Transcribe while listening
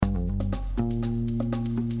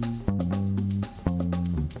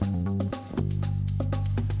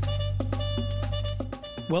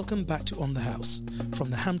Welcome back to On the House from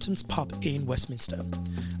the Hamptons pub in Westminster.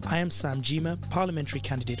 I am Sam Jima, parliamentary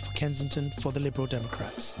candidate for Kensington for the Liberal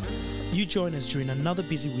Democrats. You join us during another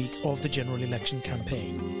busy week of the general election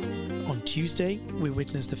campaign. On Tuesday, we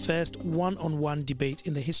witnessed the first one-on-one debate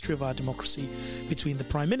in the history of our democracy between the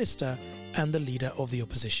Prime Minister and the leader of the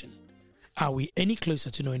opposition. Are we any closer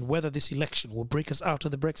to knowing whether this election will break us out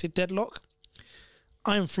of the Brexit deadlock?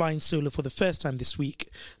 I am flying solo for the first time this week.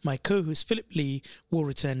 My co-host Philip Lee will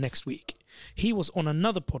return next week. He was on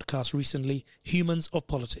another podcast recently, Humans of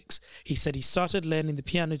Politics. He said he started learning the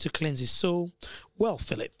piano to cleanse his soul. Well,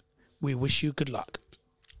 Philip, we wish you good luck.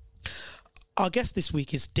 Our guest this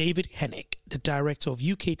week is David Henig, the Director of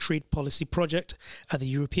UK Trade Policy Project at the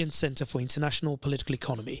European Centre for International Political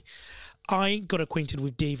Economy. I got acquainted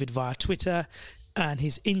with David via Twitter, and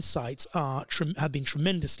his insights have been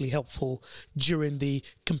tremendously helpful during the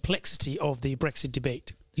complexity of the Brexit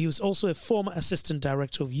debate. He was also a former Assistant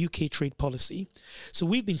Director of UK Trade Policy, so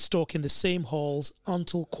we've been stalking the same halls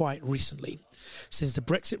until quite recently. Since the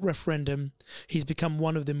Brexit referendum, he's become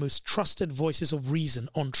one of the most trusted voices of reason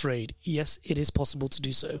on trade. Yes, it is possible to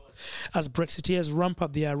do so. As Brexiteers ramp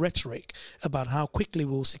up their rhetoric about how quickly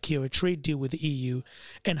we'll secure a trade deal with the EU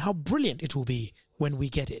and how brilliant it will be when we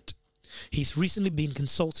get it. He's recently been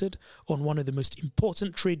consulted on one of the most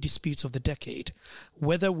important trade disputes of the decade,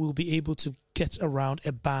 whether we'll be able to get around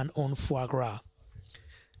a ban on foie gras.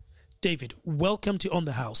 David, welcome to On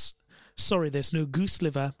the House. Sorry, there's no goose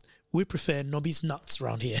liver. We prefer Nobby's nuts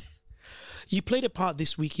around here. You played a part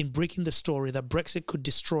this week in breaking the story that Brexit could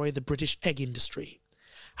destroy the British egg industry.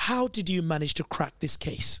 How did you manage to crack this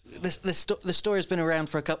case? This story has been around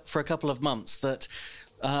for a couple of months that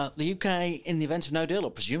the UK, in the event of no deal,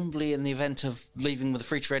 or presumably in the event of leaving with a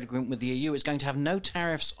free trade agreement with the EU, is going to have no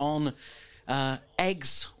tariffs on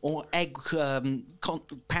eggs or egg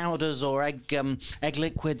powders or egg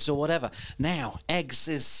liquids or whatever. Now,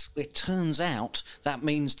 eggs it turns out, that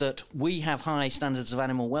means that we have high standards of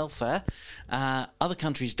animal welfare. Other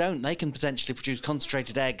countries don't. They can potentially produce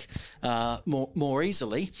concentrated egg more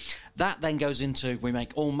easily. That then goes into, we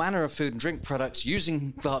make all manner of food and drink products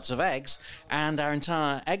using parts of eggs, and our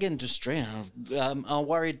entire egg industry are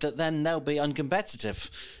worried that then they'll be uncompetitive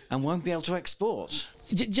and won't be able to export.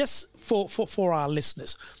 Just for our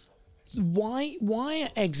listeners, why are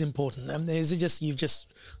eggs important? Is it just you've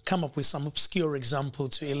just come up with some obscure example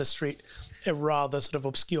to illustrate a rather sort of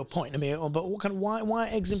obscure point? I mean, but why are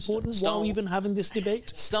eggs important? Why are we even having this debate?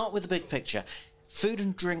 Start with the big picture. Food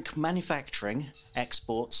and drink manufacturing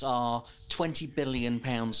exports are £20 billion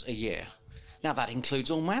a year. Now, that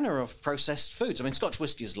includes all manner of processed foods. I mean, Scotch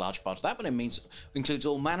whisky is a large part of that, but it includes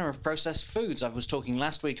all manner of processed foods. I was talking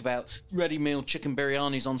last week about ready-meal chicken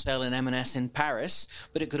biryanis on sale in M&S in Paris,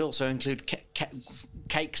 but it could also include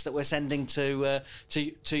cakes that we're sending to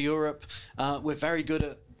Europe. We're very good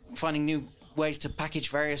at finding new ways to package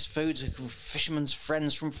various foods, Fisherman's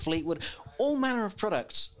Friends from Fleetwood, all manner of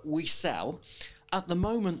products we sell. At the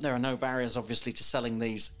moment, there are no barriers, obviously, to selling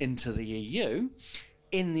these into the EU.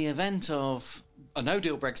 In the event of a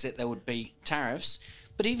no-deal Brexit, there would be tariffs.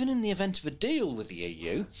 But even in the event of a deal with the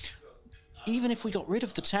EU, even if we got rid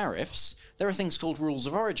of the tariffs, there are things called rules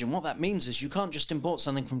of origin. What that means is you can't just import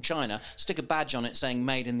something from China, stick a badge on it saying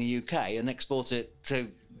made in the UK, and export it to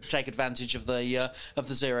take advantage of the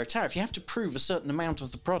zero tariff. You have to prove a certain amount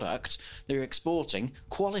of the product that you're exporting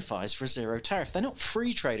qualifies for a zero tariff. They're not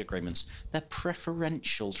free trade agreements. They're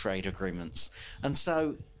preferential trade agreements.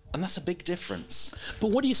 And that's a big difference. But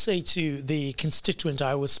what do you say to the constituent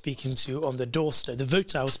I was speaking to on the doorstep, the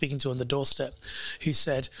voter I was speaking to on the doorstep, who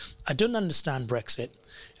said, I don't understand Brexit.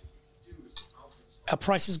 Are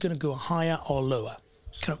prices going to go higher or lower?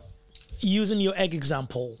 Kind of using your egg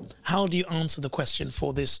example, how do you answer the question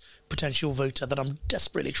for this potential voter that I'm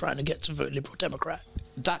desperately trying to get to vote Liberal Democrat?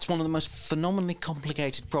 That's one of the most phenomenally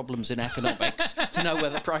complicated problems in economics, to know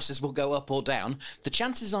whether prices will go up or down. The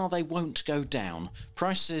chances are they won't go down.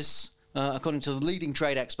 Prices, according to the leading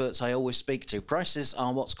trade experts I always speak to, prices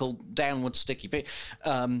are what's called downward sticky.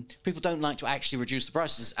 People don't like to actually reduce the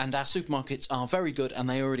prices, and our supermarkets are very good, and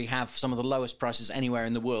they already have some of the lowest prices anywhere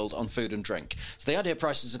in the world on food and drink. So the idea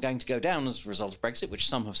prices are going to go down as a result of Brexit, which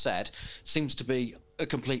some have said, seems to be a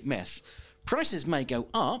complete myth. Prices may go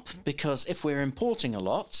up because if we're importing a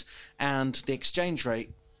lot and the exchange rate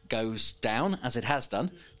goes down, as it has done,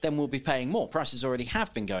 then we'll be paying more. Prices already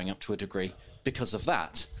have been going up to a degree because of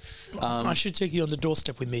that. I should take you on the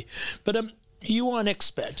doorstep with me. But you are an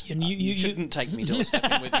expert. And you shouldn't take me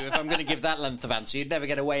doorstepping with you if I'm going to give that length of answer. You'd never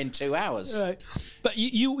get away in 2 hours. Right. But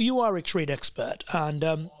you are a trade expert, and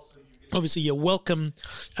obviously you're welcome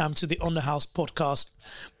to the On the House podcast.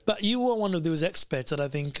 But you were one of those experts that I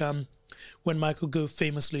think when Michael Gove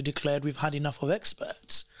famously declared we've had enough of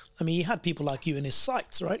experts, I mean, he had people like you in his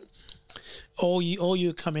sights, right? All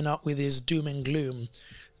you're coming up with is doom and gloom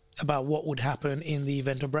about what would happen in the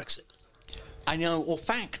event of Brexit. I know, or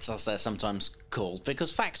facts, as they're sometimes called,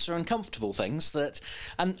 because facts are uncomfortable things that,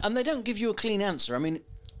 and they don't give you a clean answer. I mean,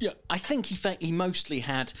 yeah, I think he mostly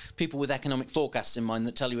had people with economic forecasts in mind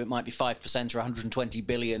that tell you it might be 5% or 120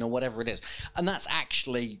 billion or whatever it is. And that's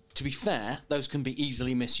actually, to be fair, those can be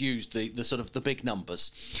easily misused, the sort of the big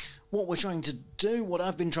numbers. What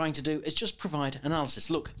I've been trying to do is just provide analysis.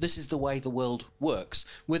 Look, this is the way the world works.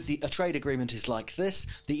 A trade agreement is like this.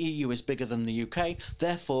 The EU is bigger than the UK.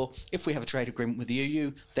 Therefore, if we have a trade agreement with the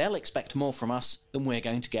EU, they'll expect more from us than we're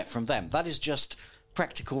going to get from them. That is just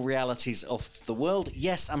practical realities of the world.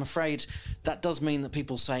 Yes, I'm afraid that does mean that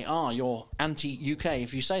people say, you're anti-UK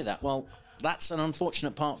if you say that. Well, that's an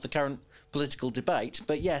unfortunate part of the current political debate.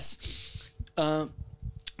 But yes,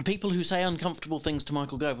 people who say uncomfortable things to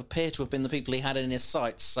Michael Gove appear to have been the people he had in his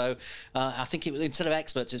sights. So I think instead of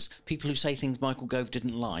experts, it's people who say things Michael Gove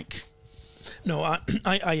didn't like. No,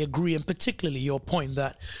 I agree, and particularly your point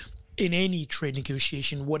that in any trade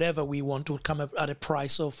negotiation, whatever we want will come at a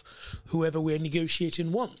price of whoever we're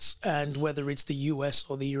negotiating wants. And whether it's the US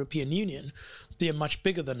or the European Union, they are much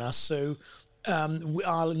bigger than us. So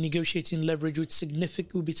our negotiating leverage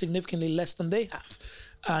would be significantly less than they have.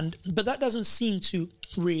 But that doesn't seem to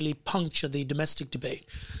really puncture the domestic debate.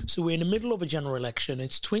 So we're in the middle of a general election.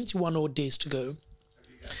 It's 21 odd days to go.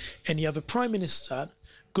 And you have a prime minister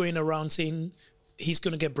going around saying he's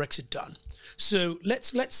going to get Brexit done. So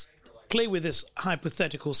let's play with this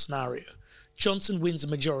hypothetical scenario. Johnson wins a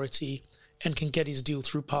majority and can get his deal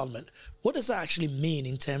through Parliament. What does that actually mean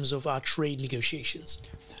in terms of our trade negotiations?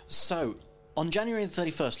 So, on January the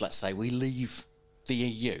 31st, let's say, we leave the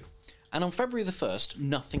EU. And on February the 1st,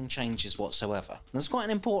 nothing changes whatsoever. And that's quite an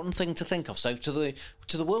important thing to think of. So to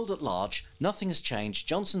the world at large, nothing has changed.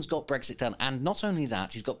 Johnson's got Brexit done. And not only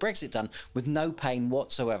that, he's got Brexit done with no pain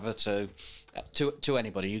whatsoever to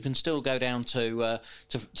anybody. You can still go down to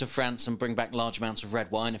France and bring back large amounts of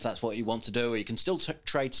red wine if that's what you want to do, or you can still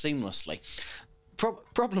trade seamlessly.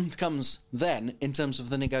 Problem comes then in terms of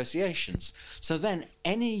the negotiations. So then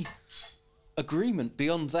any agreement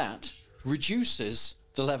beyond that reduces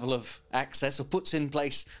the level of access or puts in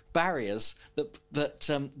place barriers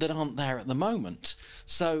that aren't there at the moment.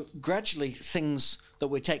 So gradually things that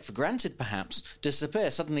we take for granted perhaps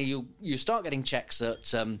disappear. Suddenly you start getting checks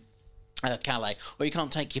at Calais, or you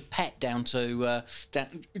can't take your pet down to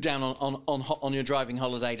down on your driving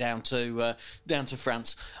holiday down to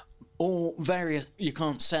France. Or you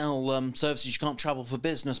can't sell services, you can't travel for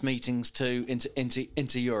business meetings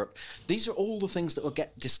into Europe. These are all the things that will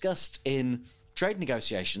get discussed in trade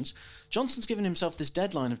negotiations. Johnson's given himself this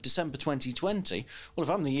deadline of December 2020. Well, if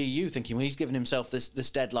I'm the EU thinking, well, he's given himself this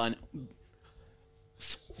deadline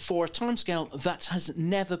for a timescale that has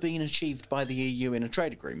never been achieved by the EU in a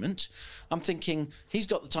trade agreement. I'm thinking he's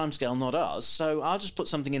got the timescale, not ours, so I'll just put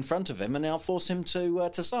something in front of him and I'll force him to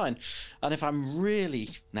sign. And if I'm really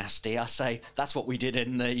nasty, I say that's what we did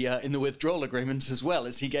in the withdrawal agreement as well,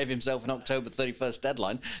 as he gave himself an October 31st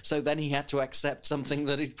deadline. So then he had to accept something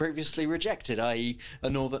that he'd previously rejected, i.e. a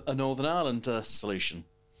Northern Ireland solution.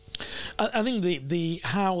 I think the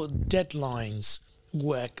how deadlines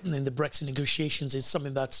work in the Brexit negotiations is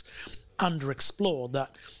something that's underexplored,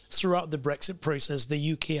 that throughout the Brexit process,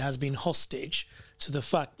 the UK has been hostage to the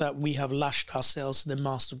fact that we have lashed ourselves to the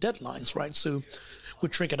mast of deadlines, right? So we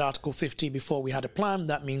triggered Article 50 before we had a plan.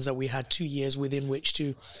 That means that we had 2 years within which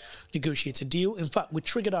to negotiate a deal. In fact, we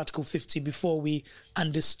triggered Article 50 before we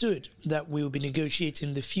understood that we would be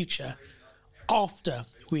negotiating the future after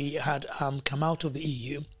we had come out of the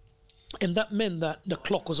EU. And that meant that the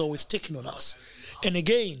clock was always ticking on us. And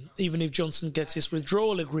again, even if Johnson gets his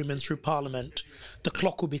withdrawal agreement through Parliament, the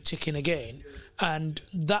clock will be ticking again. And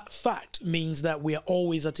that fact means that we are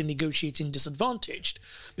always at a negotiating disadvantage,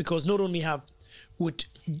 because not only would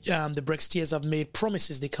the Brexiteers have made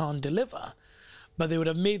promises they can't deliver, but they would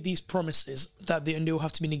have made these promises that they will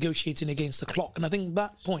have to be negotiating against the clock. And I think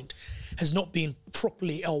that point has not been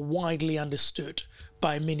properly or widely understood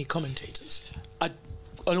by many commentators.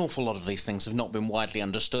 An awful lot of these things have not been widely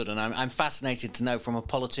understood, and I'm fascinated to know from a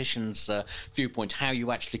politician's viewpoint how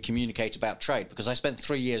you actually communicate about trade, because I spent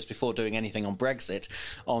 3 years before doing anything on Brexit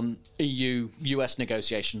on EU-US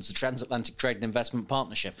negotiations, the Transatlantic Trade and Investment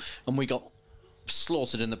Partnership, and we got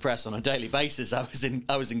slaughtered in the press on a daily basis. I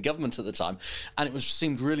was in government at the time, and it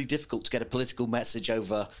seemed really difficult to get a political message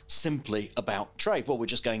over simply about trade. Well, we're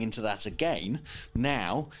just going into that again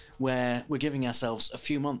now, where we're giving ourselves a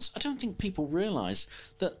few months. I don't think people realise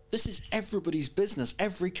that this is everybody's business.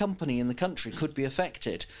 Every company in the country could be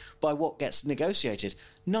affected by what gets negotiated.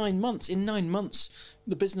 9 months. In 9 months,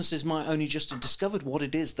 the businesses might only just have discovered what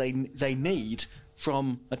it is they need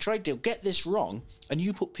from a trade deal. Get this wrong, and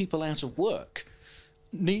you put people out of work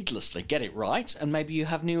needlessly. Get it right, and maybe you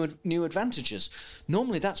have new advantages.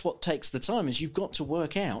 Normally, that's what takes the time, is you've got to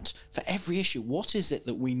work out for every issue, what is it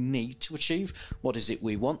that we need to achieve? What is it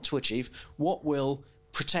we want to achieve? What will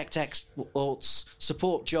protect exports,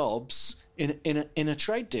 support jobs in a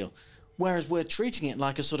trade deal? Whereas we're treating it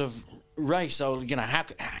like a sort of race. Oh,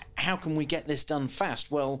 how can we get this done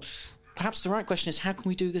fast? Well, perhaps the right question is, how can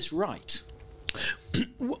we do this right?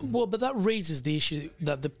 Well, but that raises the issue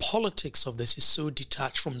that the politics of this is so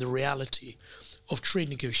detached from the reality of trade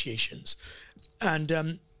negotiations. And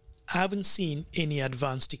I haven't seen any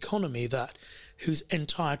advanced economy whose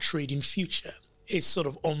entire trading future is sort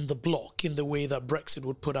of on the block in the way that Brexit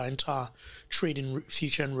would put our entire trading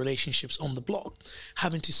future and relationships on the block,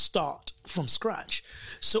 having to start from scratch.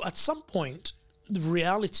 So at some point, the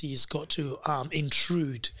reality has got to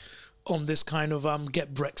intrude on this kind of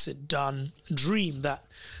get Brexit done dream that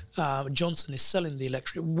Johnson is selling the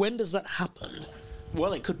electorate. When does that happen?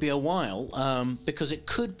 Well, it could be a while, because it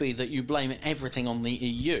could be that you blame everything on the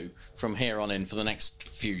EU from here on in for the next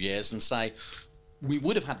few years and say, we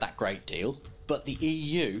would have had that great deal, but the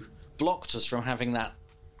EU blocked us from having that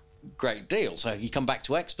great deal. So you come back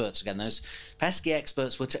to experts again. Those pesky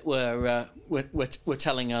experts were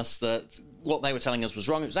telling us that what they were telling us was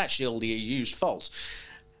wrong. It was actually all the EU's fault.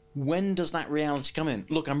 When does that reality come in?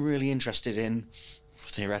 Look, I'm really interested in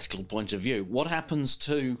theoretical point of view. What happens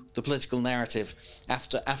to the political narrative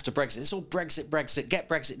after Brexit? It's all Brexit, get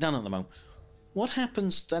Brexit done at the moment. What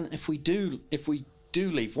happens then if we do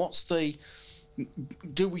leave?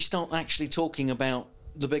 Do we start actually talking about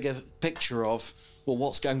the bigger picture of, well,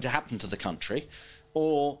 what's going to happen to the country?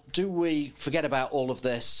 Or do we forget about all of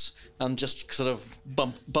this and just sort of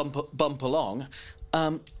bump along?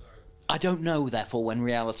 I don't know, therefore, when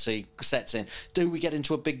reality sets in. Do we get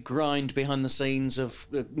into a big grind behind the scenes of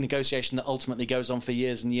negotiation that ultimately goes on for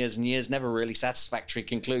years and years and years, never really satisfactorily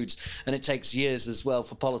concludes, and it takes years as well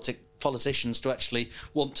for politicians to actually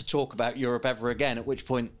want to talk about Europe ever again, at which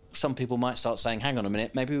point some people might start saying, hang on a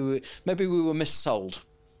minute, maybe we were missold.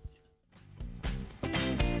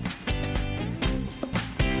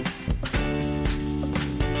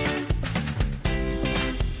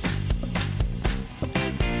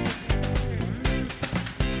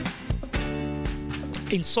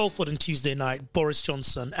 In Salford on Tuesday night, Boris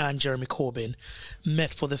Johnson and Jeremy Corbyn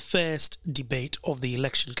met for the first debate of the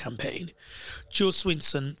election campaign. Joe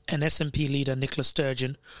Swinson and SNP leader Nicola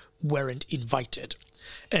Sturgeon weren't invited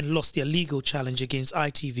and lost their legal challenge against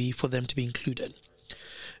ITV for them to be included.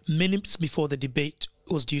 Minutes before the debate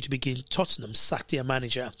was due to begin, Tottenham sacked their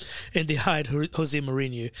manager and they hired Jose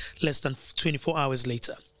Mourinho less than 24 hours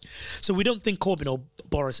later. So we don't think Corbyn or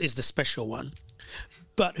Boris is the special one.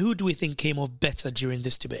 But who do we think came off better during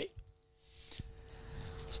this debate?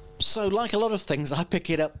 So, like a lot of things, I pick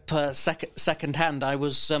it up second hand. I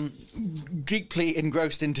was deeply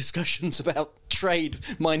engrossed in discussions about trade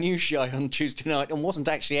minutiae on Tuesday night and wasn't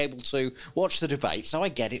actually able to watch the debate, so I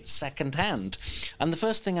get it second hand. And the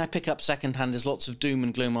first thing I pick up second hand is lots of doom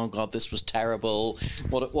and gloom. Oh God, this was terrible.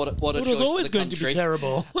 What a choice for the country. It was always going to be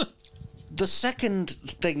terrible. The second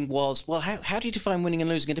thing was, well, how do you define winning and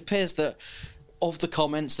losing? It appears that of the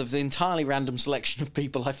comments of the entirely random selection of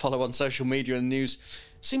people I follow on social media and the news,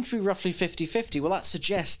 seem to be roughly 50-50. Well, that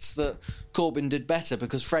suggests that Corbyn did better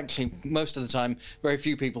because, frankly, most of the time, very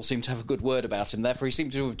few people seem to have a good word about him. Therefore, he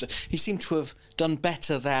seemed to have done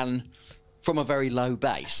better than from a very low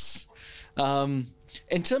base.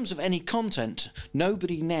 In terms of any content,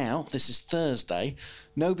 nobody now, this is Thursday,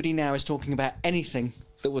 nobody now is talking about anything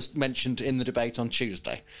that was mentioned in the debate on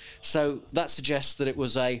Tuesday. So that suggests that it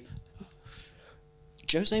was a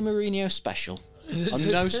Jose Mourinho special. A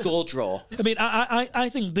no-score draw. I mean, I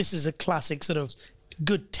think this is a classic sort of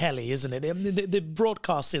good telly, isn't it? I mean, the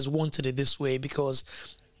broadcasters wanted it this way because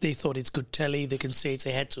they thought it's good telly. They can say it's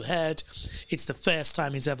a head-to-head. It's the first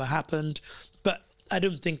time it's ever happened. But I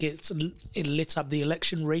don't think it lit up the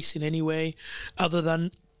election race in any way, other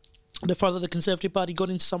than the fact that the Conservative Party got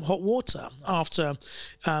into some hot water after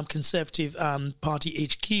Conservative Party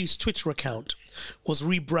HQ's Twitter account was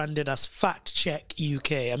rebranded as Fact Check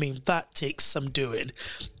UK. I mean, that takes some doing.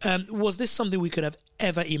 Was this something we could have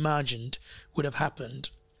ever imagined would have happened?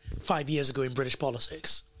 5 years ago in British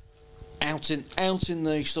politics. Out in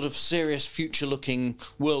the sort of serious future-looking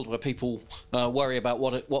world where people worry about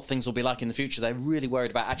what things will be like in the future, they're really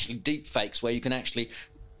worried about actually deep fakes where you can actually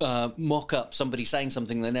mock up somebody saying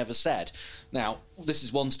something they never said. Now, this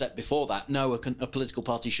is one step before that. No, a political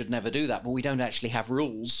party should never do that, but we don't actually have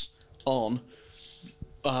rules on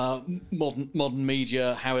modern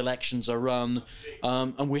media, how elections are run,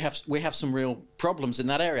 and we have some real problems in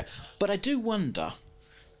that area. But I do wonder,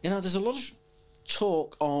 there's a lot of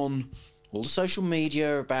talk on all the social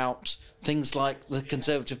media about things like the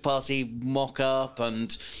Conservative Party mock-up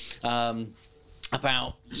and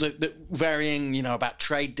about the varying, about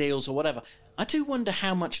trade deals or whatever. I do wonder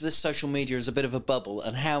how much of this social media is a bit of a bubble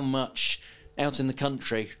and how much out in the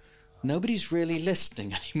country nobody's really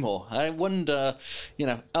listening anymore. I wonder,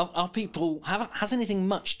 are people... Has anything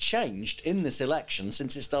much changed in this election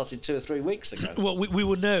since it started 2 or 3 weeks ago? Well, we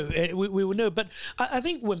will know. We will know. But I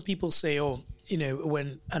think when people say, and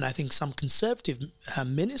I think some Conservative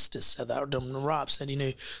ministers said that, Dominic Raab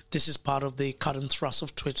said, this is part of the current thrust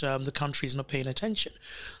of Twitter, and the country's not paying attention.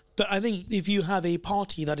 But I think if you have a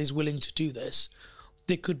party that is willing to do this,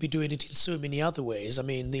 they could be doing it in so many other ways. I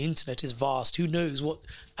mean, the internet is vast. Who knows what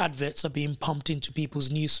adverts are being pumped into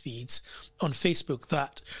people's news feeds on Facebook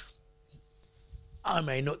that I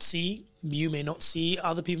may not see, you may not see,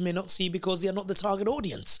 other people may not see because they are not the target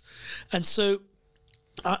audience. And so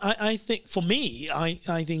I think, for me, I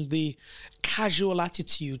think the casual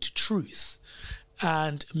attitude to truth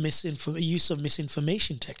and use of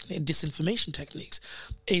disinformation techniques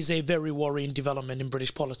is a very worrying development in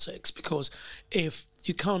British politics, because if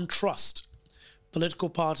you can't trust political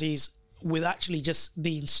parties with actually just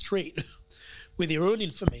being straight with your own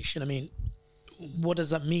information, I mean, what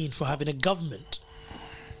does that mean for having a government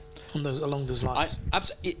along those lines?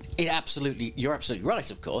 You're absolutely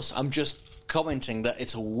right, of course. I'm just commenting that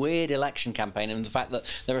it's a weird election campaign, and the fact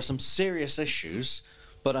that there are some serious issues,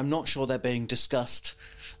 but I'm not sure they're being discussed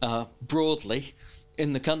broadly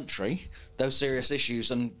in the country, those serious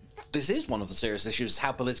issues. And this is one of the serious issues,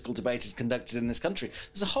 how political debate is conducted in this country.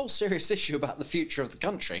 There's a whole serious issue about the future of the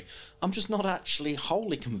country. I'm just not actually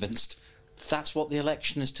wholly convinced that's what the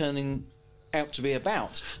election is turning out to be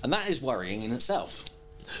about. And that is worrying in itself.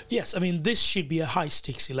 Yes, I mean, this should be a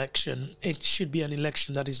high-stakes election. It should be an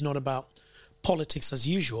election that is not about politics as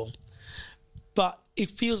usual. But it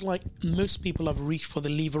feels like most people have reached for the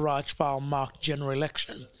leverage file-marked general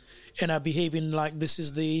election and are behaving like this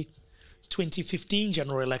is the 2015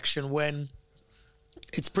 general election, when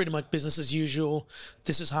it's pretty much business as usual.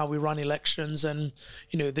 This is how we run elections, and,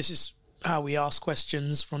 this is how we ask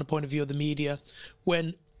questions from the point of view of the media,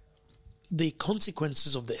 when the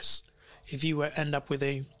consequences of this, if you end up with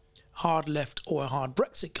a hard left or a hard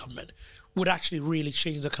Brexit government, would actually really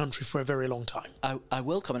change the country for a very long time. I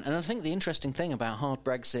will comment, and I think the interesting thing about hard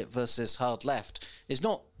Brexit versus hard left is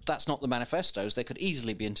that's not the manifestos. They could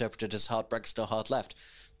easily be interpreted as hard Brexit or hard left.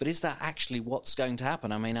 But is that actually what's going to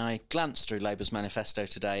happen? I mean, I glanced through Labour's manifesto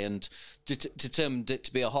today and determined it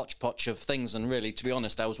to be a hodgepodge of things. And really, to be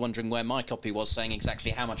honest, I was wondering where my copy was, saying exactly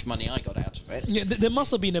how much money I got out of it. Yeah, there must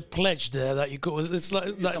have been a pledge there that you got. It's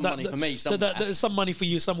like some money for me somewhere. There's some money for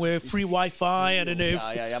you somewhere. Free Wi-Fi. I don't know.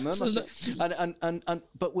 Yeah.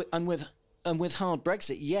 But with hard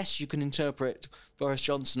Brexit, yes, you can interpret Boris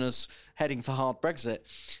Johnson as heading for hard Brexit.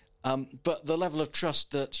 But the level of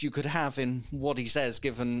trust that you could have in what he says,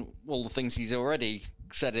 given all the things he's already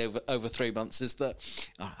said over 3 months, is that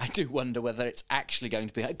I do wonder whether it's actually going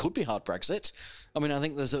to be. It could be hard Brexit. I mean, I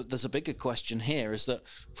think there's a bigger question here, is that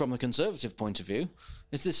from the Conservative point of view,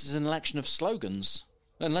 if this is an election of slogans.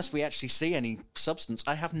 Unless we actually see any substance,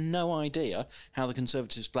 I have no idea how the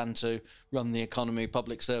Conservatives plan to run the economy,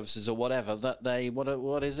 public services, or whatever.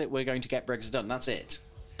 What is it? We're going to get Brexit done. That's it.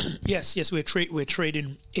 Yes, we're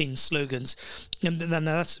trading in slogans, and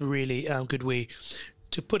that's a really good way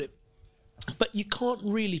to put it. But you can't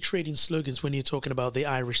really trade in slogans when you're talking about the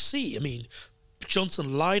Irish Sea. I mean,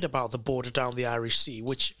 Johnson lied about the border down the Irish Sea,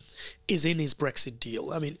 which is in his Brexit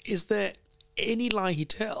deal. I mean, is there any lie he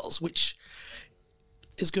tells which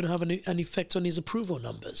is going to have an effect on his approval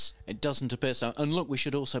numbers? It doesn't appear so. And look, we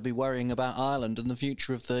should also be worrying about Ireland and the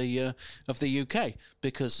future of the UK,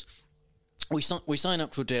 because we sign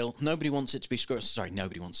up to a deal. Nobody wants it to be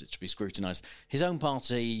scrutinised. His own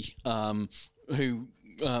party, who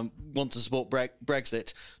want to support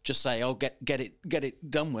Brexit, just say, "Oh, get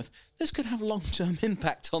it done with." This could have a long-term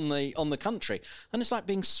impact on the country, and it's like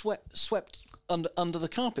being swept under the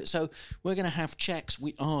carpet. So we're going to have checks.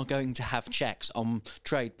 We are going to have checks on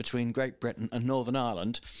trade between Great Britain and Northern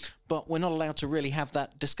Ireland, but we're not allowed to really have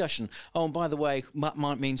that discussion. Oh, and by the way, that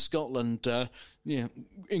might mean Scotland,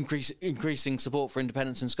 increasing support for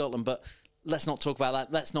independence in Scotland, but let's not talk about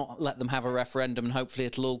that. Let's not let them have a referendum and hopefully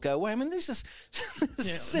it'll all go away. I mean, this is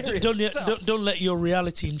serious stuff. Don't let your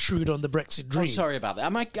reality intrude on the Brexit dream. Oh, sorry about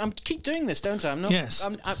that. I keep doing this, don't I? Yes.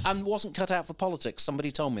 I wasn't cut out for politics. Somebody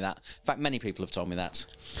told me that. In fact, many people have told me that.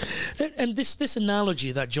 And this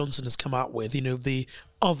analogy that Johnson has come out with, the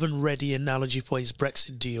oven-ready analogy for his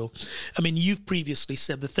Brexit deal. I mean, you've previously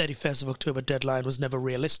said the 31st of October deadline was never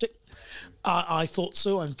realistic. I thought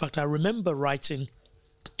so. In fact, I remember writing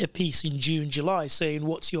a piece in June, July saying,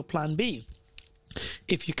 what's your plan B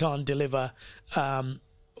if you can't deliver on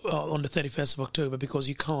the 31st of October because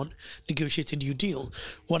you can't negotiate a new deal?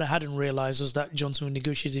 What I hadn't realised was that Johnson would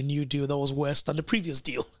negotiate a new deal that was worse than the previous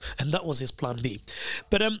deal, and that was his plan B.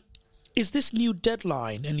 But is this new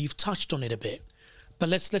deadline, and you've touched on it a bit, but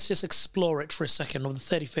let's just explore it for a second, of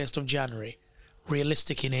the 31st of January,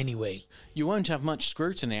 realistic in any way? You won't have much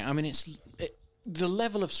scrutiny. I mean, the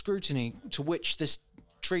level of scrutiny to which this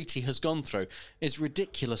treaty has gone through is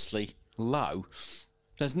ridiculously low.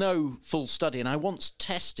 There's no full study, and I once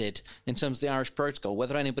tested, in terms of the Irish Protocol,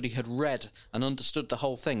 whether anybody had read and understood the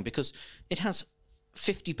whole thing, because it has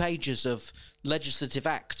 50 pages of legislative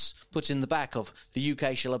acts put in the back of the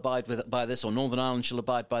UK shall abide by this, or Northern Ireland shall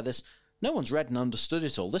abide by this. No one's read and understood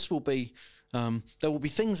it all. This will be there will be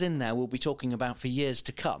things in there we'll be talking about for years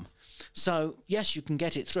to come. So, yes, you can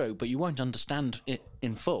get it through, but you won't understand it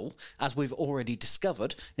in full, as we've already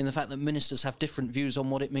discovered, in the fact that ministers have different views on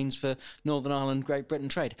what it means for Northern Ireland, Great Britain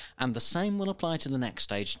trade. And the same will apply to the next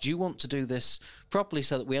stage. Do you want to do this properly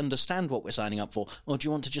so that we understand what we're signing up for, or do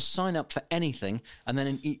you want to just sign up for anything and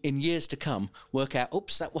then in years to come work out,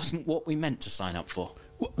 oops, that wasn't what we meant to sign up for?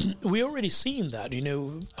 We already seen that.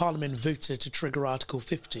 Parliament voted to trigger Article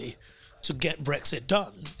 50 to get Brexit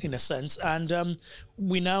done, in a sense. And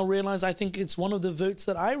we now realise, I think it's one of the votes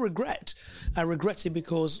that I regret. I regret it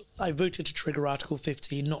because I voted to trigger Article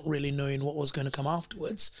 50, not really knowing what was going to come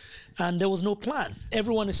afterwards. And there was no plan.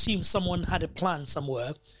 Everyone assumed someone had a plan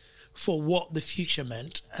somewhere for what the future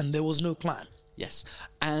meant, and there was no plan. Yes.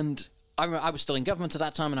 And I was still in government at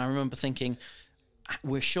that time, and I remember thinking,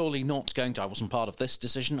 we're surely not going to, I wasn't part of this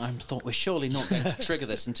decision, I thought we're surely not going to trigger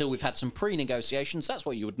this until we've had some pre-negotiations. That's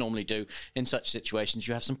what you would normally do in such situations.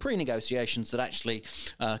 You have some pre-negotiations that actually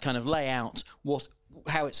kind of lay out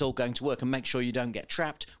how it's all going to work and make sure you don't get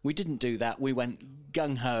trapped. We didn't do that. We went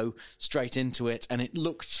gung-ho straight into it, and it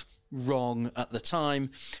looked wrong at the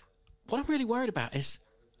time. What I'm really worried about is,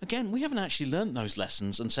 again, we haven't actually learnt those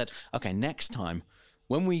lessons and said, OK, next time,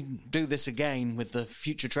 when we do this again with the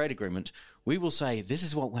future trade agreement, we will say, this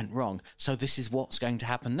is what went wrong, so this is what's going to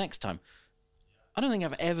happen next time. I don't think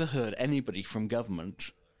I've ever heard anybody from government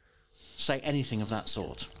say anything of that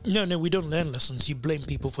sort. No, we don't learn lessons. You blame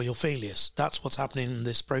people for your failures. That's what's happening in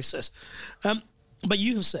this process. But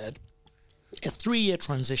you have said a 3-year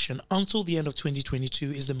transition until the end of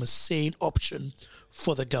 2022 is the most sane option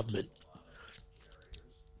for the government.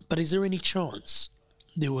 But is there any chance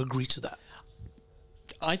they will agree to that?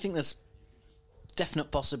 I think there's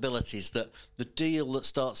definite possibilities that the deal that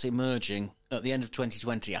starts emerging at the end of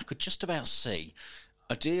 2020, I could just about see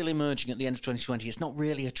a deal emerging at the end of 2020. It's not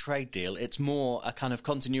really a trade deal. It's more a kind of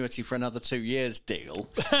continuity for another 2 years deal.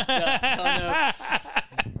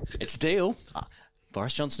 It's a deal.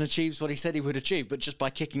 Boris Johnson achieves what he said he would achieve, but just by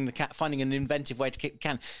kicking the can, finding an inventive way to kick the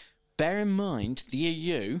can. Bear in mind, the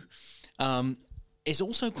EU is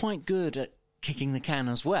also quite good at kicking the can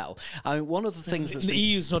as well. I mean, one of the things that's the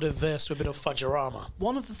EU's not averse to a bit of fudgerama.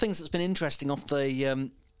 One of the things that's been interesting off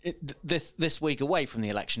the this week away from the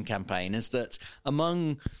election campaign is that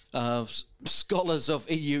among scholars of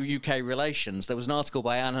EU-UK relations, there was an article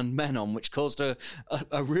by Anand Menon which caused a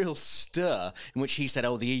real stir, in which he said,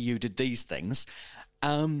 "Oh, the EU did these things."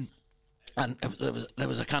 And there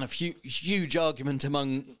was a kind of huge argument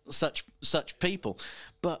among such people,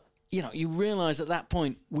 but you realise at that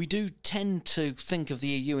point we do tend to think of the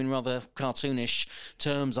EU in rather cartoonish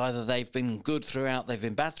terms. Either they've been good throughout, they've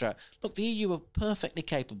been bad throughout. Look, the EU are perfectly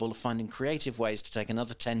capable of finding creative ways to take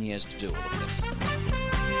another 10 years to do all of this.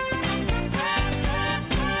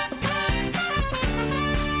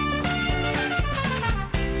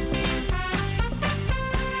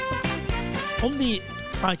 On the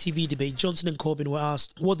ITV debate, Johnson and Corbyn were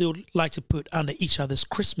asked what they would like to put under each other's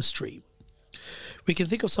Christmas tree, we can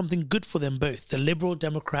think of something good for them both, the Liberal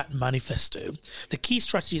Democrat Manifesto. The key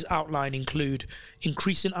strategies outlined include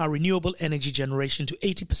increasing our renewable energy generation to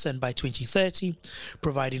 80% by 2030,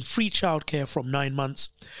 providing free childcare from 9 months,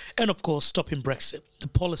 and of course stopping Brexit, the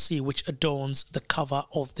policy which adorns the cover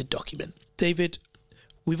of the document. David,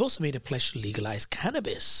 we've also made a pledge to legalise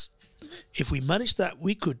cannabis. If we manage that,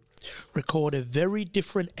 we could record a very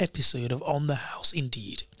different episode of On the House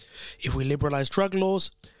indeed. If we liberalise drug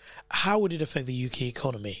laws, how would it affect the UK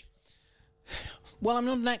economy? Well, I'm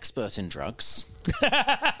not an expert in drugs.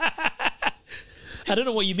 I don't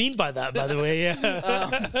know what you mean by that, by the way.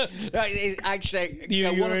 Actually,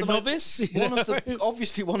 you're a novice.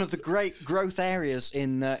 Obviously, one of the great growth areas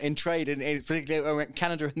in trade, in particularly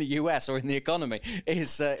Canada and the US, or in the economy,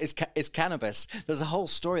 is cannabis. There's a whole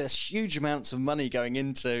story. There's huge amounts of money going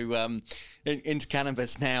into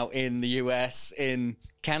cannabis now in the US, in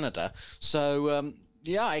Canada. So.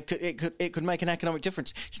 Yeah, it could make an economic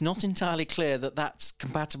difference. It's not entirely clear that that's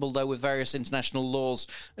compatible, though, with various international laws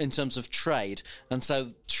in terms of trade. And so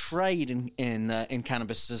trade in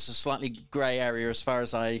cannabis is a slightly grey area as far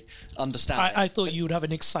as I understand. I thought you would have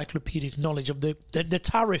an encyclopedic knowledge of the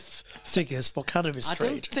tariff figures for cannabis trade.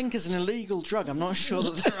 I don't think as an illegal drug, I'm not sure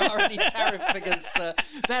that there are any tariff figures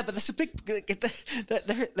there. But there's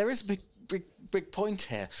a there is a big point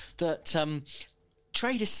here that.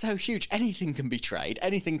 Trade is so huge, anything can be traded,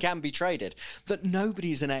 that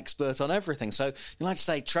nobody's an expert on everything. So you like to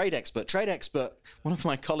say trade expert. One of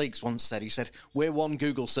my colleagues once said, he said, we're one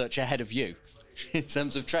Google search ahead of you in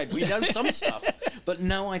terms of trade. We know some stuff, but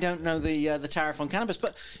no, I don't know the tariff on cannabis.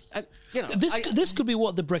 But, this could be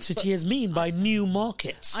what the Brexiteers mean by new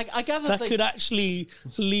markets. I gather that could actually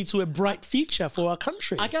lead to a bright future for our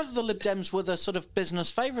country. I gather the Lib Dems were the sort of business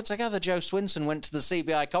favourites. I gather Joe Swinson went to the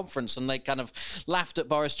CBI conference and they kind of laughed at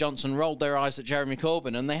Boris Johnson, rolled their eyes at Jeremy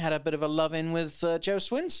Corbyn, and they had a bit of a love-in with Joe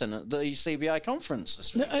Swinson at the CBI conference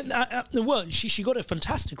this week. Well, she got a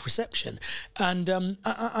fantastic reception. And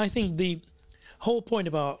I think the whole point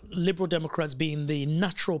about Liberal Democrats being the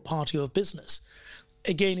natural party of business,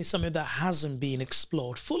 again, is something that hasn't been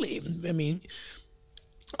explored fully. I mean,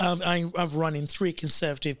 I've run in 3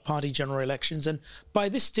 Conservative Party general elections, and by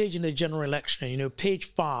this stage in the general election, page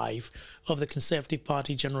 5 of the Conservative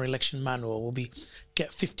Party general election manual will be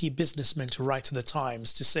get 50 businessmen to write to the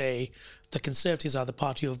Times to say the Conservatives are the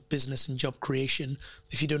party of business and job creation.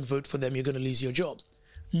 If you don't vote for them, you're going to lose your job.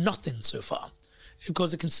 Nothing so far.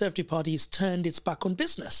 Because the Conservative Party has turned its back on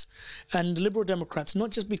business. And the Liberal Democrats,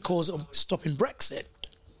 not just because of stopping Brexit,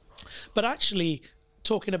 but actually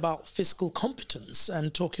talking about fiscal competence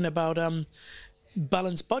and talking about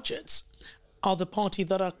balanced budgets, are the party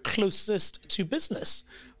that are closest to business.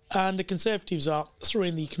 And the Conservatives are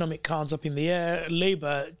throwing the economic cards up in the air.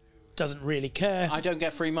 Labour doesn't really care. I don't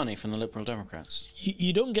get free money from the Liberal Democrats.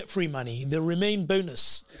 You don't get free money. The Remain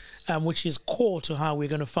bonus, which is core to how we're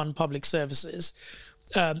going to fund public services,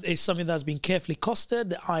 is something that's been carefully costed.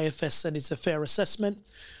 The IFS said it's a fair assessment.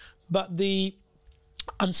 But the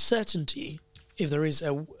uncertainty, if there is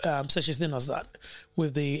such a thing as that,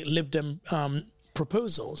 with the Lib Dem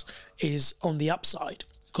proposals, is on the upside.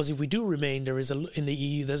 Because if we do remain, in the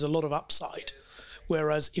EU, there's a lot of upside.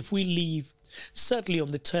 Whereas if we leave, certainly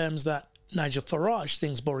on the terms that Nigel Farage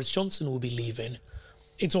thinks Boris Johnson will be leaving,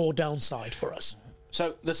 it's all downside for us.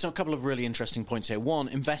 So there's a couple of really interesting points here. One,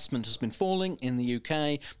 investment has been falling in the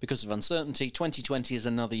UK because of uncertainty. 2020 is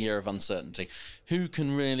another year of uncertainty. Who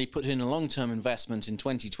can really put in a long-term investment in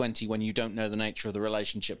 2020 when you don't know the nature of the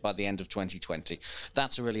relationship by the end of 2020?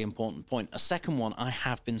 That's a really important point. A second one, I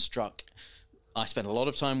have been struck. I spend a lot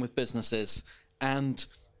of time with businesses, and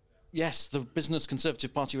yes, the business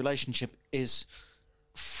Conservative Party relationship is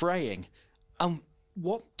fraying.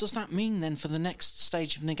 What does that mean then for the next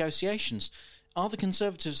stage of negotiations? Are the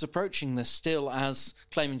Conservatives approaching this still as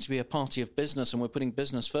claiming to be a party of business and we're putting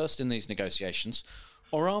business first in these negotiations?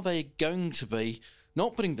 Or are they going to be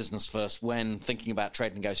not putting business first when thinking about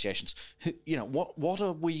trade negotiations? What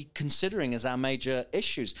are we considering as our major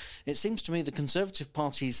issues? It seems to me the Conservative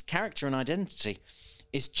Party's character and identity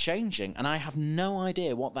is changing, and I have no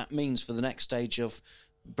idea what that means for the next stage of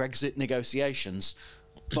Brexit negotiations.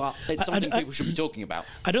 But it's something people should be talking about.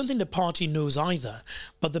 I don't think the party knows either,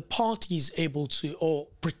 but the party is able to, or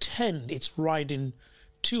pretend it's riding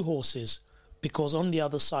 2 horses, because on the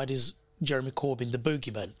other side is Jeremy Corbyn, the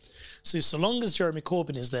bogeyman. So long as Jeremy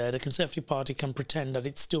Corbyn is there, the Conservative Party can pretend that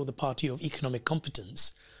it's still the party of economic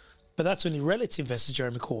competence. But that's only relative versus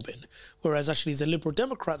Jeremy Corbyn. Whereas actually it's the Liberal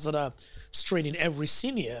Democrats that are straining every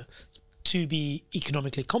senior to be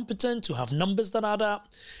economically competent, to have numbers that add up,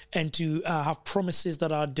 and to have promises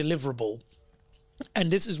that are deliverable.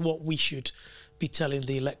 And this is what we should be telling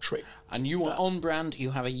the electorate. And you are on brand.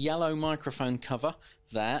 You have a yellow microphone cover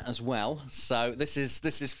there as well. So this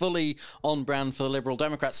is fully on brand for the Liberal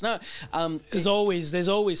Democrats. No, there's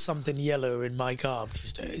always something yellow in my garb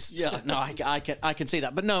these days. Yeah, no, I can see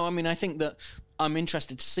that. But no, I mean, I think that I'm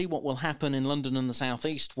interested to see what will happen in London and the South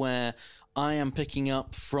East, where I am picking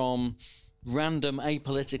up from random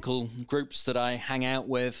apolitical groups that I hang out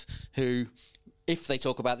with who, if they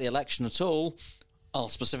talk about the election at all, are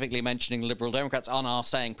specifically mentioning Liberal Democrats and are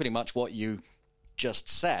saying pretty much what you just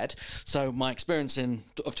said. So my experience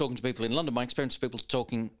of talking to people in London, my experience of people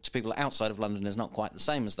talking to people outside of London is not quite the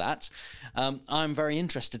same as that. I'm very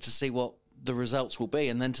interested to see what the results will be,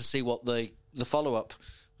 and then to see what the follow-up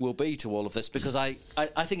will be to all of this, because I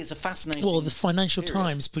think it's a fascinating... Well, the Financial period.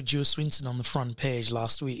 Times put Joe Swinson on the front page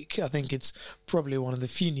last week. I think it's probably one of the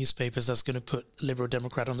few newspapers that's going to put Liberal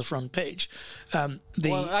Democrat on the front page.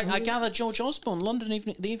 I gather George Osborne,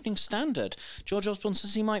 the Evening Standard. George Osborne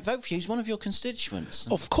says he might vote for you. He's one of your constituents.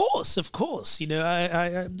 Of course. You know,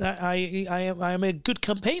 I am a good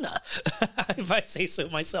campaigner, if I say so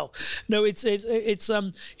myself. No, it's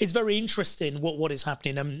very interesting what is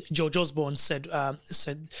happening. George Osborne said,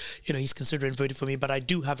 you know, he's considering voting for me, but I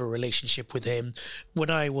do have a relationship with him. When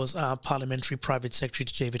I was parliamentary private secretary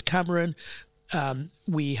to David Cameron,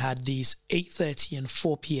 we had these 8:30 and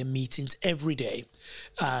 4 p.m. meetings every day,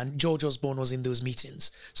 and George Osborne was in those meetings.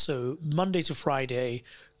 So Monday to Friday,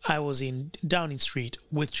 I was in Downing Street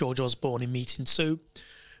with George Osborne in meetings. So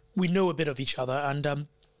we know a bit of each other, and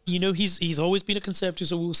you know, he's always been a Conservative,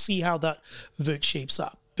 so we'll see how that vote shapes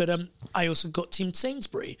up. But I also got Tim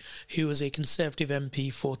Sainsbury, who was a Conservative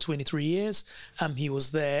MP for 23 years. He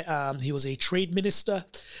was there. He was a trade minister,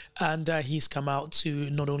 and he's come out to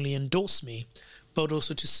not only endorse me, but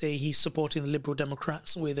also to say he's supporting the Liberal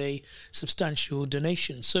Democrats with a substantial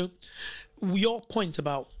donation. So your point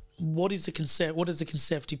about what does the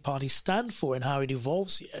Conservative Party stand for and how it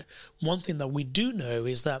evolves here, one thing that we do know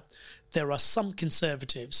is that there are some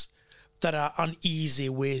Conservatives that are uneasy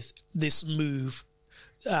with this move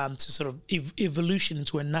to sort of evolution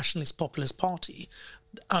into a nationalist populist party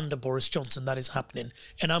under Boris Johnson that is happening.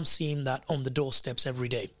 And I'm seeing that on the doorsteps every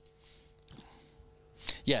day.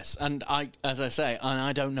 Yes, and as I say,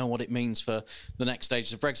 I don't know what it means for the next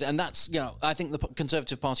stages of Brexit. And that's, you know, I think the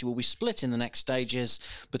Conservative Party will be split in the next stages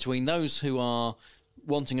between those who are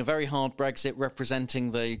wanting a very hard Brexit,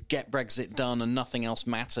 representing the get Brexit done and nothing else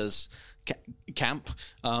matters camp,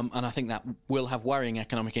 and I think that will have worrying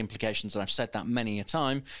economic implications, and I've said that many a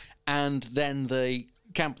time, and then the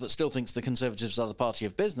camp that still thinks the Conservatives are the party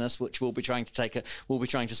of business, which will be trying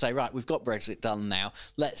to say, right, we've got Brexit done now,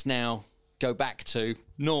 let's now go back to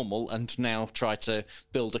normal and now try to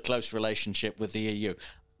build a close relationship with the EU.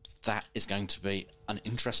 That is going to be an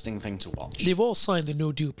interesting thing to watch. They've all signed the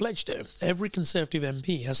no deal pledge, though. Every Conservative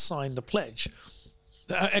MP has signed the pledge.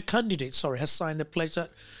 A candidate, has signed a pledge that,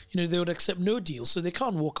 you know, they would accept no deal, so they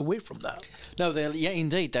can't walk away from that. No,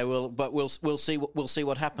 indeed they will. But we'll see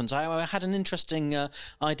what happens. I had an interesting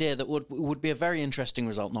idea that would be a very interesting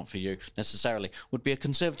result, not for you necessarily. Would be a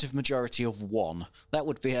Conservative majority of one. That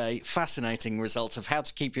would be a fascinating result of how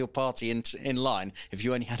to keep your party in line if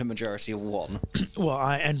you only had a majority of one. Well,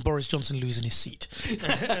 and Boris Johnson losing his seat,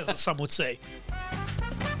 some would say.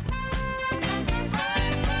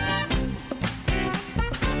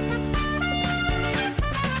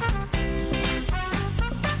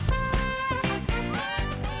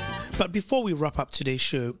 But before we wrap up today's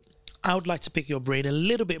show, I would like to pick your brain a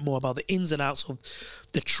little bit more about the ins and outs of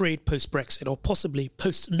the trade post-Brexit, or possibly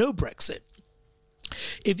post-no Brexit.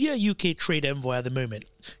 If you're a UK trade envoy at the moment,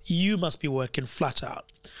 you must be working flat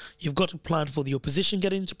out. You've got to plan for the opposition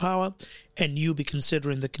getting into power, and you'll be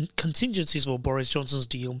considering the contingencies for Boris Johnson's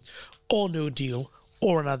deal, or no deal,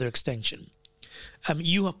 or another extension.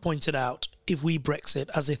 You have pointed out, if we Brexit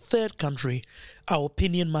as a third country, our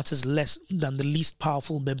opinion matters less than the least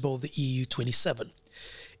powerful member of the EU 27.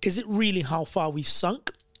 Is it really how far we've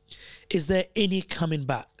sunk? Is there any coming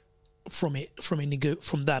back from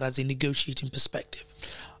that as a negotiating perspective?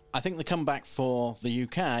 I think the comeback for the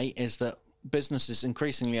UK is that businesses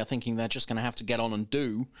increasingly are thinking they're just going to have to get on and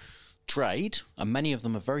do trade, and many of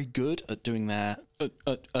them are very good at doing their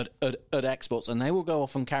at exports, and they will go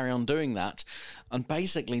off and carry on doing that and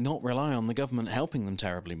basically not rely on the government helping them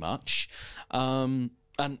terribly much. And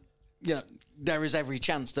you know, there is every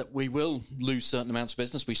chance that we will lose certain amounts of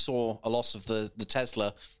business. We saw a loss of the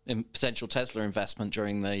Tesla potential Tesla investment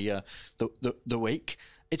during the week.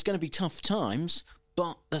 It's going to be tough times,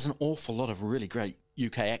 but there's an awful lot of really great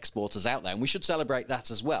UK exporters out there, and we should celebrate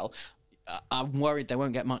that as well. I'm worried they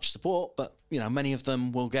won't get much support, but you know, many of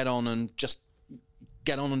them will get on and just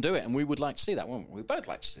get on and do it. And we would like to see that, wouldn't we? We both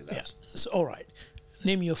like to see that. Yeah. So, all right.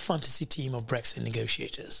 Name your fantasy team of Brexit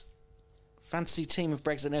negotiators. Fantasy team of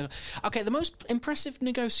Brexit. Okay, the most impressive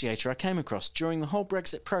negotiator I came across during the whole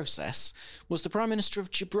Brexit process was the Prime Minister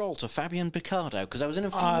of Gibraltar, Fabian Picardo, because I was in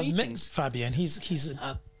a few meetings. Met Fabian. He's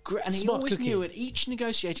and he always knew at each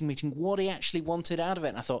negotiating meeting what he actually wanted out of it.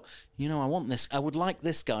 And I thought, I want this. I would like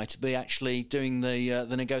this guy to be actually doing the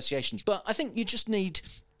negotiations. But I think you just need.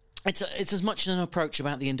 It's as much an approach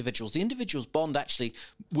about the individuals. The individuals bond actually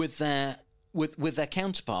with their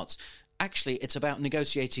counterparts. Actually, it's about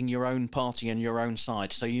negotiating your own party and your own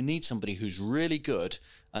side. So you need somebody who's really good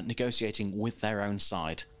at negotiating with their own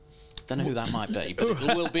side. Don't know who that might be, but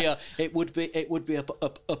it would be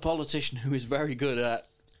a politician who is very good at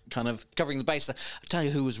kind of covering the base. I'll tell you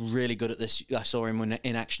who was really good at this. I saw him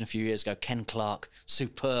in action a few years ago. Ken Clarke,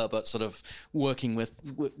 superb at sort of working with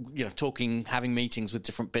talking, having meetings with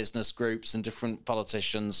different business groups and different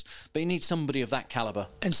politicians. But you need somebody of that caliber.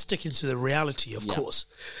 And sticking to the reality, of course.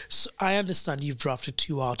 So I understand you've drafted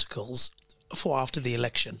 2 articles for after the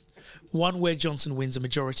election. One where Johnson wins a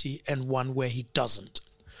majority and one where he doesn't.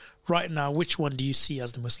 Right now, which one do you see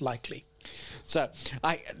as the most likely? So,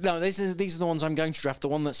 these are the ones I'm going to draft. The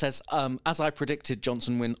one that says, as I predicted,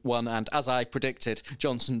 won, and as I predicted,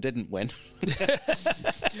 Johnson didn't win.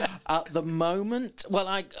 At the moment,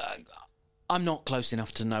 I'm not close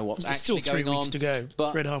enough to know what's actually going on. Still 3 weeks to go,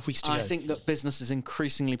 but 3.5 weeks to go. I think that business is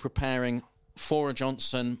increasingly preparing for a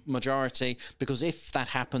Johnson majority, because if that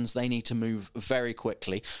happens, they need to move very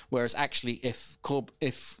quickly. Whereas actually, if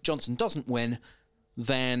Johnson doesn't win,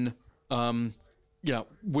 then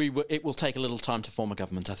it will take a little time to form a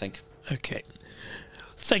government, I think. Okay.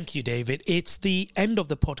 Thank you, David. It's the end of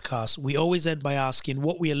the podcast. We always end by asking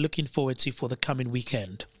what we are looking forward to for the coming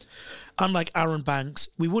weekend. Unlike Aaron Banks,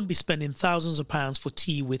 we wouldn't be spending thousands of pounds for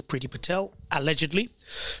tea with Priti Patel, allegedly.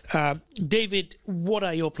 David, what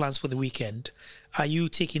are your plans for the weekend? Are you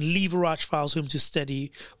taking leave Raj files home to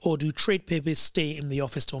study, or do trade papers stay in the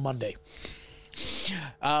office till Monday?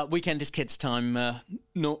 Weekend is kids' time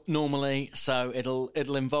normally, so it'll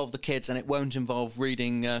involve the kids, and it won't involve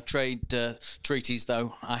reading trade treaties.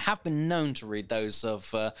 Though I have been known to read those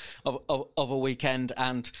of a weekend,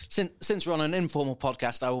 and since we're on an informal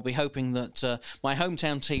podcast, I will be hoping that my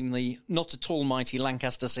hometown team, the not at all mighty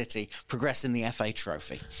Lancaster City, progress in the FA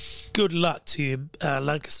Trophy. Good luck to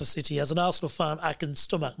Lancaster City. As an Arsenal fan, I can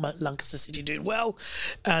stomach Lancaster City doing well,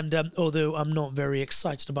 and although I'm not very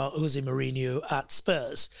excited about Jose Mourinho at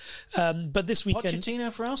Spurs, but this weekend,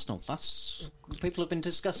 Pochettino for Arsenal. That's people have been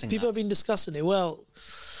discussing. People have been discussing it. Well,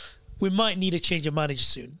 we might need a change of manager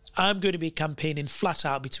soon. I'm going to be campaigning flat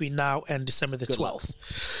out between now and December the 12th.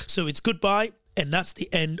 So it's goodbye, and that's the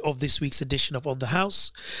end of this week's edition of On the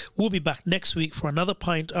House. We'll be back next week for another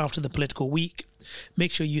pint after the political week.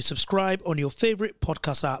 Make sure you subscribe on your favourite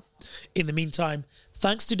podcast app. In the meantime,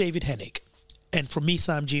 thanks to David Hennick. And from me,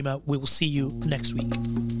 Sam Jima, we will see you next week.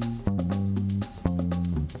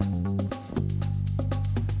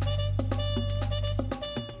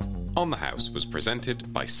 On the House was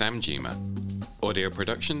presented by Sam Jima. Audio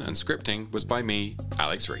production and scripting was by me,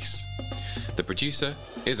 Alex Rees. The producer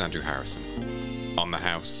is Andrew Harrison. On the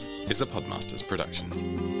House is a Podmasters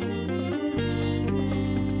production.